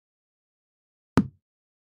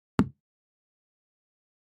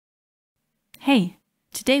Hey,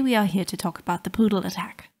 today we are here to talk about the Poodle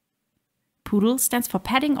attack. Poodle stands for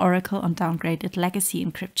Padding Oracle on Downgraded Legacy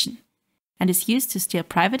Encryption and is used to steal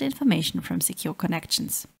private information from secure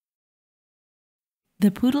connections.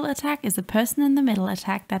 The Poodle attack is a person-in-the-middle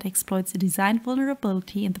attack that exploits a design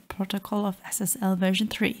vulnerability in the protocol of SSL version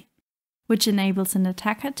 3, which enables an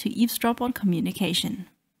attacker to eavesdrop on communication.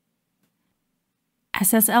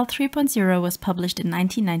 SSL 3.0 was published in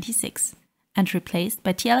 1996 and replaced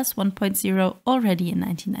by TLS 1.0 already in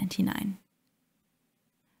 1999.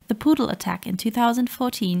 The Poodle attack in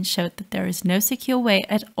 2014 showed that there is no secure way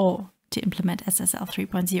at all to implement SSL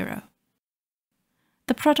 3.0.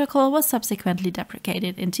 The protocol was subsequently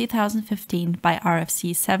deprecated in 2015 by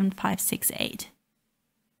RFC 7568.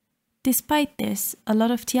 Despite this, a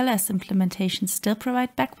lot of TLS implementations still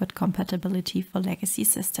provide backward compatibility for legacy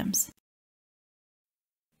systems.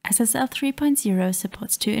 SSL 3.0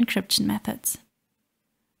 supports two encryption methods.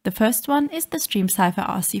 The first one is the stream cipher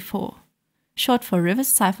RC4, short for reverse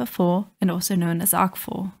cipher 4 and also known as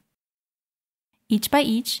ARC4. Each by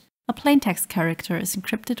each, a plaintext character is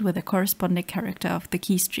encrypted with a corresponding character of the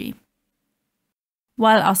key stream.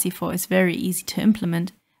 While RC4 is very easy to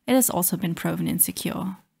implement, it has also been proven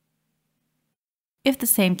insecure. If the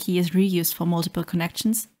same key is reused for multiple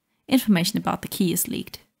connections, information about the key is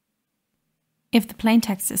leaked. If the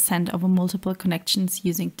plaintext is sent over multiple connections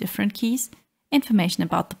using different keys, information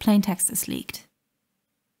about the plaintext is leaked.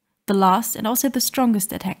 The last and also the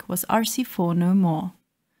strongest attack was RC4 No More,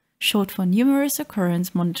 short for Numerous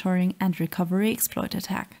Occurrence Monitoring and Recovery Exploit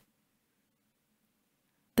Attack.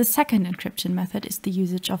 The second encryption method is the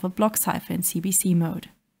usage of a block cipher in CBC mode.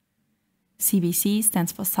 CBC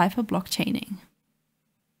stands for Cipher Block Chaining.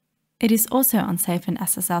 It is also unsafe in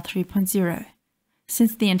SSL 3.0.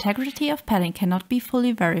 Since the integrity of padding cannot be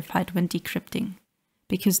fully verified when decrypting,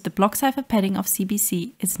 because the block cipher padding of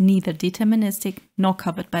CBC is neither deterministic nor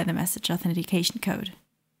covered by the message authentication code.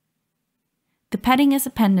 The padding is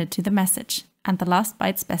appended to the message, and the last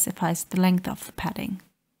byte specifies the length of the padding.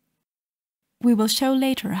 We will show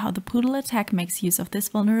later how the Poodle attack makes use of this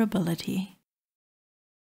vulnerability.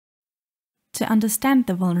 To understand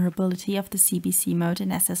the vulnerability of the CBC mode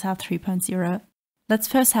in SSL 3.0, let's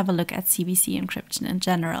first have a look at CBC encryption in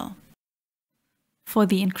general. For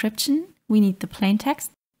the encryption, we need the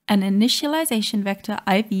plaintext, an initialization vector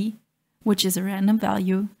IV, which is a random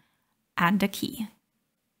value, and a key.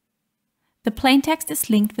 The plaintext is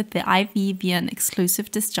linked with the IV via an exclusive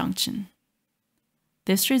disjunction.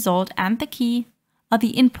 This result and the key are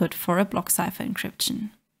the input for a block cipher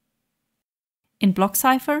encryption. In block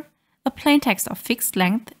cipher, a plaintext of fixed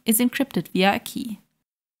length is encrypted via a key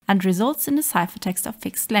and results in a ciphertext of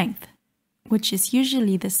fixed length, which is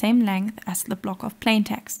usually the same length as the block of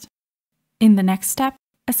plaintext. In the next step,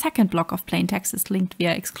 a second block of plaintext is linked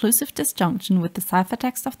via exclusive disjunction with the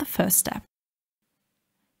ciphertext of the first step.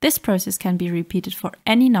 This process can be repeated for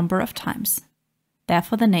any number of times,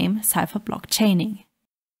 therefore the name cipher block chaining.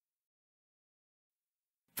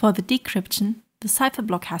 For the decryption, the cipher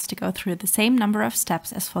block has to go through the same number of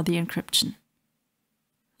steps as for the encryption.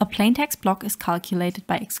 A plaintext block is calculated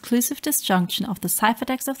by exclusive disjunction of the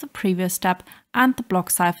ciphertext of the previous step and the block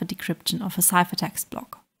cipher decryption of a ciphertext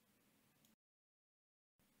block.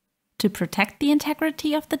 To protect the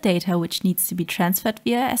integrity of the data which needs to be transferred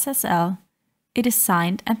via SSL, it is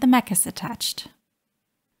signed and the MAC is attached.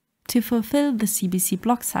 To fulfill the CBC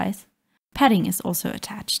block size, padding is also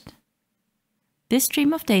attached. This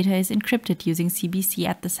stream of data is encrypted using CBC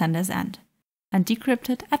at the sender's end and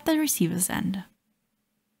decrypted at the receiver's end.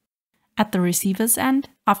 At the receiver's end,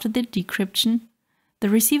 after the decryption, the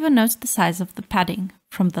receiver notes the size of the padding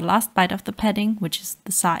from the last byte of the padding, which is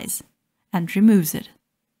the size, and removes it.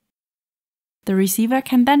 The receiver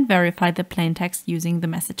can then verify the plaintext using the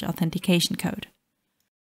message authentication code.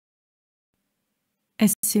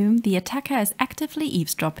 Assume the attacker is actively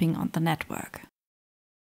eavesdropping on the network.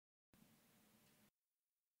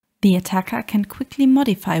 The attacker can quickly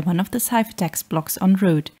modify one of the ciphertext blocks en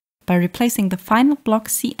route by replacing the final block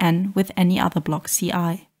CN with any other block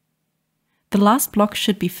CI. The last block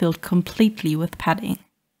should be filled completely with padding.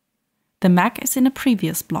 The MAC is in a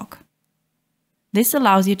previous block. This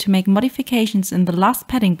allows you to make modifications in the last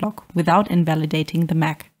padding block without invalidating the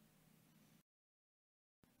MAC.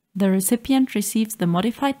 The recipient receives the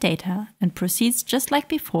modified data and proceeds just like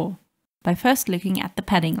before by first looking at the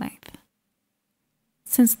padding length.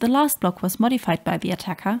 Since the last block was modified by the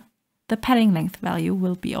attacker, the padding length value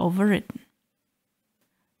will be overwritten.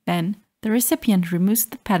 Then, the recipient removes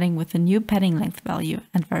the padding with the new padding length value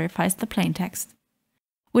and verifies the plaintext,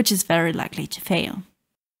 which is very likely to fail.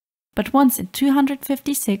 But once in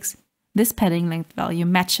 256, this padding length value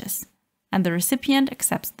matches, and the recipient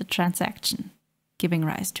accepts the transaction, giving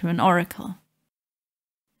rise to an oracle.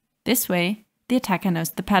 This way, the attacker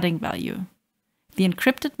knows the padding value, the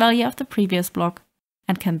encrypted value of the previous block,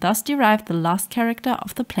 and can thus derive the last character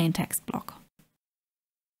of the plaintext block.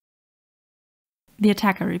 The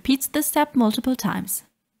attacker repeats this step multiple times,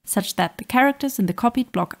 such that the characters in the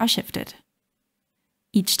copied block are shifted.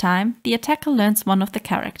 Each time, the attacker learns one of the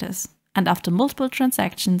characters, and after multiple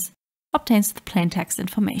transactions, obtains the plaintext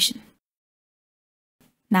information.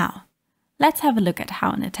 Now, let's have a look at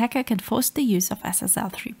how an attacker can force the use of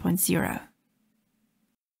SSL 3.0.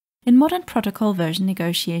 In modern protocol version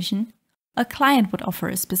negotiation, a client would offer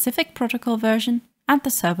a specific protocol version and the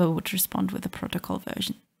server would respond with a protocol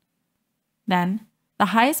version. Then, the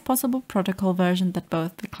highest possible protocol version that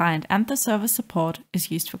both the client and the server support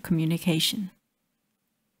is used for communication.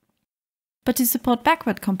 But to support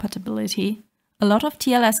backward compatibility, a lot of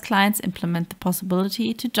TLS clients implement the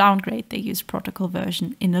possibility to downgrade their used protocol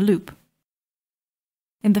version in a loop.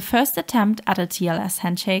 In the first attempt at a TLS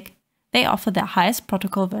handshake, they offer their highest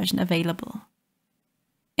protocol version available.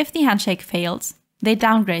 If the handshake fails, they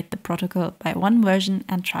downgrade the protocol by one version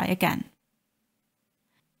and try again.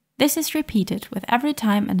 This is repeated with every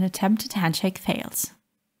time an attempted handshake fails.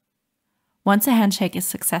 Once a handshake is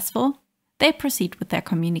successful, they proceed with their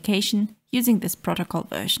communication using this protocol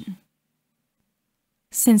version.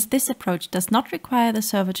 Since this approach does not require the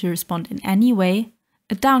server to respond in any way,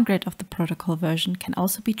 a downgrade of the protocol version can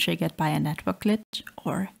also be triggered by a network glitch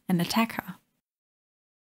or an attacker.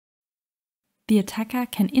 The attacker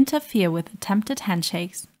can interfere with attempted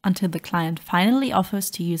handshakes until the client finally offers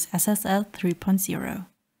to use SSL 3.0.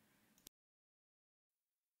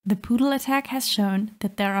 The Poodle attack has shown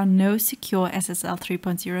that there are no secure SSL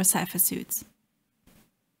 3.0 cipher suits.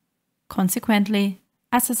 Consequently,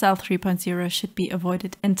 SSL 3.0 should be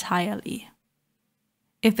avoided entirely.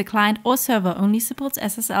 If the client or server only supports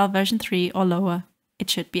SSL version 3 or lower, it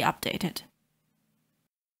should be updated.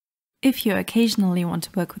 If you occasionally want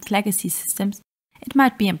to work with legacy systems, it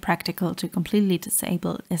might be impractical to completely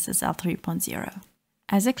disable SSL 3.0.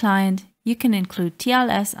 As a client, you can include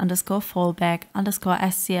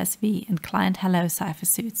TLS_fallback_SCSV and client hello cipher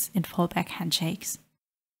suits in fallback handshakes.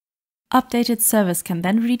 Updated servers can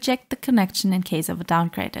then reject the connection in case of a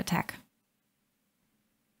downgrade attack.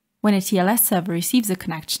 When a TLS server receives a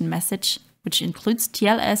connection message, which includes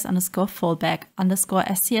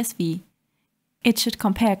TLS_fallback_SCSV, it should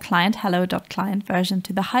compare client hello.client version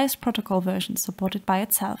to the highest protocol version supported by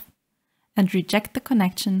itself, and reject the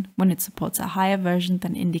connection when it supports a higher version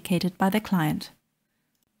than indicated by the client.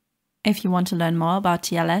 If you want to learn more about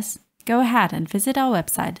TLS, go ahead and visit our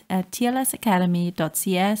website at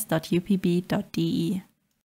tlsacademy.cs.upb.de.